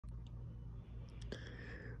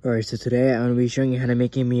Alright, so today I'm going to be showing you how to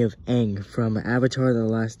make a me of Aang from Avatar The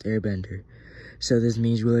Last Airbender. So this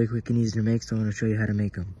means really quick and easy to make, so I'm going to show you how to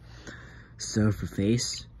make them. So for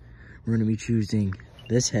face, we're going to be choosing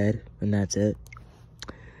this head, and that's it.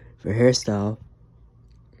 For hairstyle,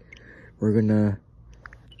 we're going to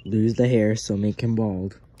lose the hair, so make him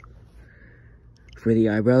bald. For the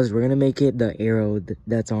eyebrows, we're going to make it the arrow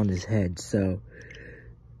that's on his head, so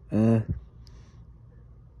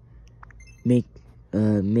make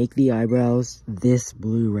the eyebrows this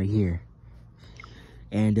blue right here,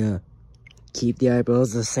 and keep the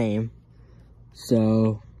eyebrows the same.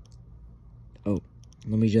 So, let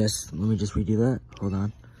me just redo that. Hold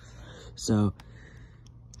on. So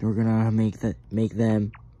we're gonna make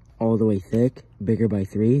them all the way thick, bigger by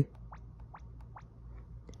 3.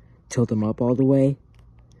 Tilt them up all the way,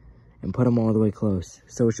 and put them all the way close,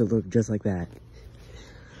 so it should look just like that.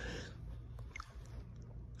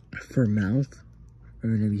 For mouth,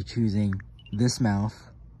 we're going to be choosing this mouth,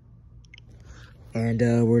 and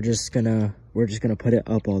we're just gonna put it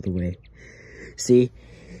up all the way. See,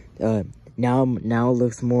 now it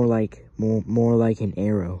looks more like an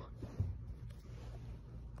arrow.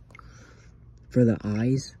 For the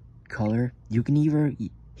eyes color, you can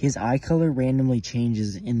his eye color randomly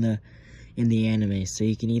changes in the anime, so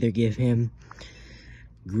you can either give him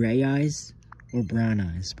gray eyes or brown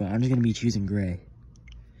eyes, but I'm just gonna be choosing gray.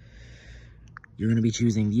 You're going to be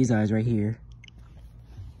choosing these eyes right here.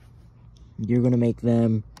 You're going to make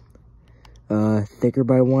them thicker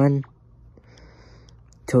by 1,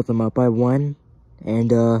 tilt them up by 1, and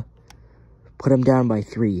put them down by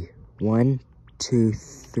 3. 1, 2,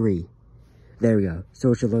 3. There we go.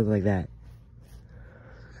 So it should look like that.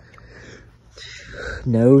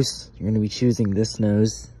 Nose, you're going to be choosing this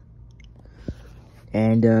nose.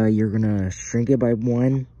 And you're going to shrink it by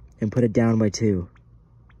 1 and put it down by 2.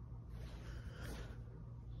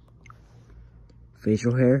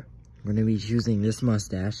 Facial hair, we're going to be choosing this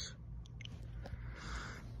mustache.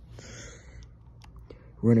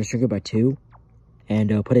 We're going to shrink it by 2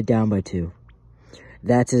 and put it down by 2.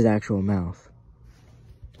 That's his actual mouth.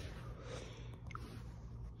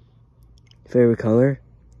 Favorite color,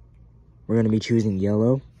 we're going to be choosing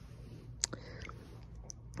yellow.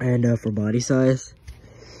 And for body size,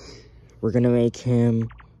 we're going to make him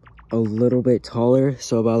a little bit taller,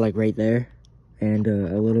 so about like right there, and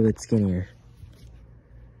a little bit skinnier.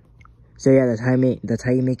 So yeah, that's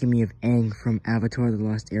how you make a me of Aang from Avatar The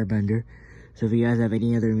Last Airbender. So if you guys have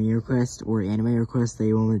any other me requests or anime requests that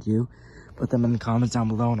you want me to do, put them in the comments down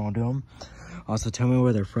below and I'll do them. Also, tell me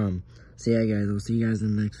where they're from. So yeah, guys, we'll see you guys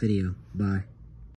in the next video. Bye.